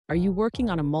Are you working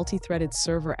on a multi-threaded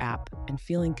server app and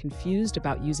feeling confused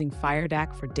about using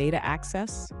Firedac for data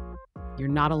access? You're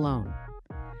not alone.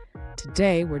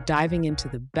 Today, we're diving into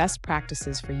the best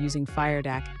practices for using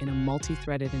Firedac in a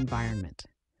multi-threaded environment.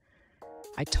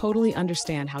 I totally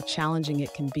understand how challenging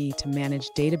it can be to manage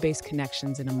database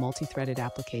connections in a multi-threaded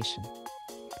application.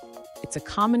 It's a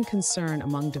common concern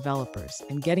among developers,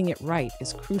 and getting it right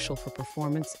is crucial for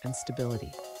performance and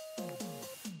stability.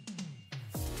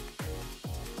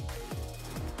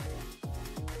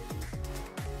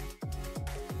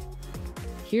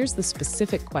 Here's the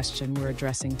specific question we're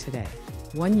addressing today.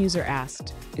 One user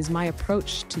asked, "Is my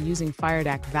approach to using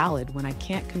Firedac valid when I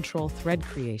can't control thread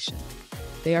creation?"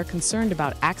 They are concerned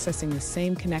about accessing the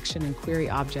same connection and query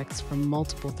objects from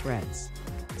multiple threads.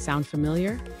 Sound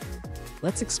familiar?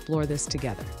 Let's explore this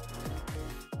together.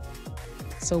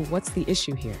 So what's the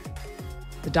issue here?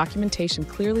 The documentation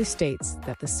clearly states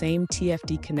that the same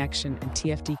TFD connection and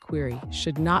TFD query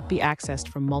should not be accessed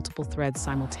from multiple threads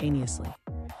simultaneously.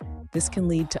 This can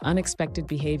lead to unexpected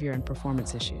behavior and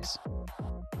performance issues.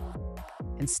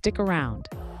 And stick around.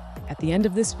 At the end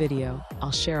of this video,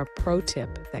 I'll share a pro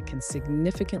tip that can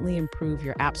significantly improve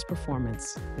your app's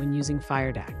performance when using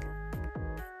Firedac.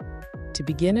 To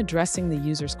begin addressing the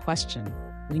user's question,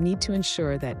 we need to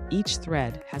ensure that each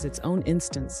thread has its own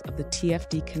instance of the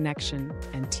TFD connection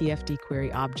and TFD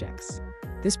query objects.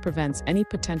 This prevents any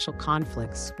potential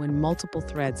conflicts when multiple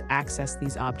threads access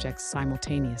these objects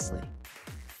simultaneously.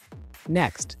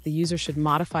 Next, the user should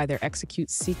modify their execute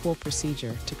SQL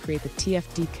procedure to create the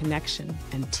TFD connection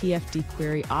and TFD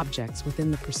query objects within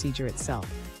the procedure itself.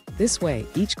 This way,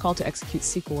 each call to execute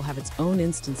SQL will have its own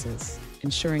instances,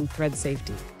 ensuring thread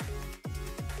safety.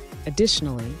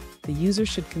 Additionally, the user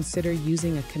should consider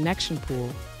using a connection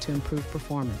pool to improve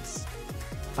performance.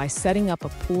 By setting up a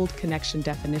pooled connection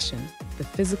definition, the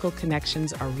physical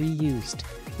connections are reused,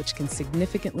 which can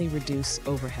significantly reduce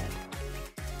overhead.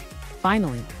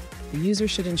 Finally, the user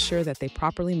should ensure that they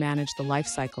properly manage the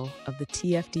lifecycle of the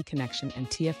TFD connection and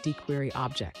TFD query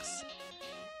objects.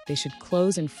 They should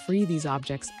close and free these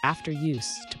objects after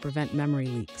use to prevent memory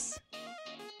leaks.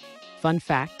 Fun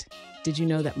fact, did you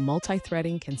know that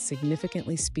multi-threading can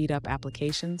significantly speed up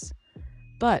applications?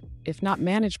 But if not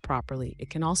managed properly, it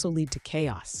can also lead to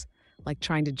chaos, like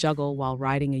trying to juggle while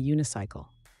riding a unicycle.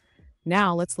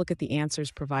 Now let's look at the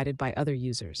answers provided by other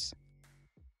users.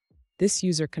 This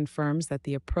user confirms that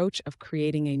the approach of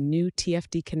creating a new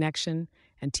TFD connection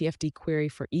and TFD query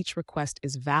for each request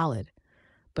is valid,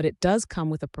 but it does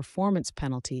come with a performance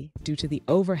penalty due to the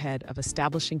overhead of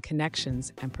establishing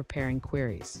connections and preparing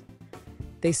queries.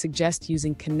 They suggest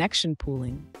using connection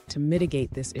pooling to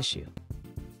mitigate this issue.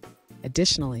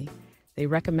 Additionally, they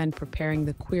recommend preparing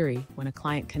the query when a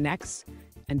client connects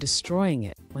and destroying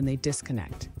it when they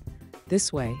disconnect.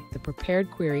 This way, the prepared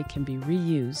query can be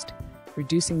reused,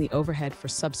 reducing the overhead for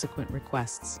subsequent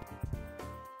requests.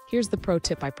 Here's the pro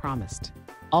tip I promised.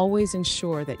 Always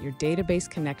ensure that your database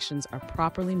connections are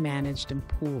properly managed and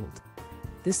pooled.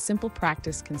 This simple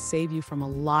practice can save you from a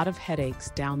lot of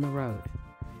headaches down the road.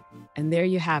 And there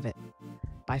you have it.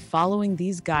 By following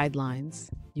these guidelines,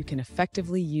 you can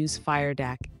effectively use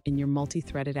Firedac in your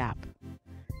multi-threaded app.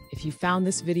 If you found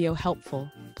this video helpful,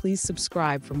 please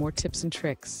subscribe for more tips and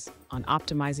tricks on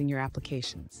optimizing your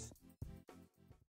applications.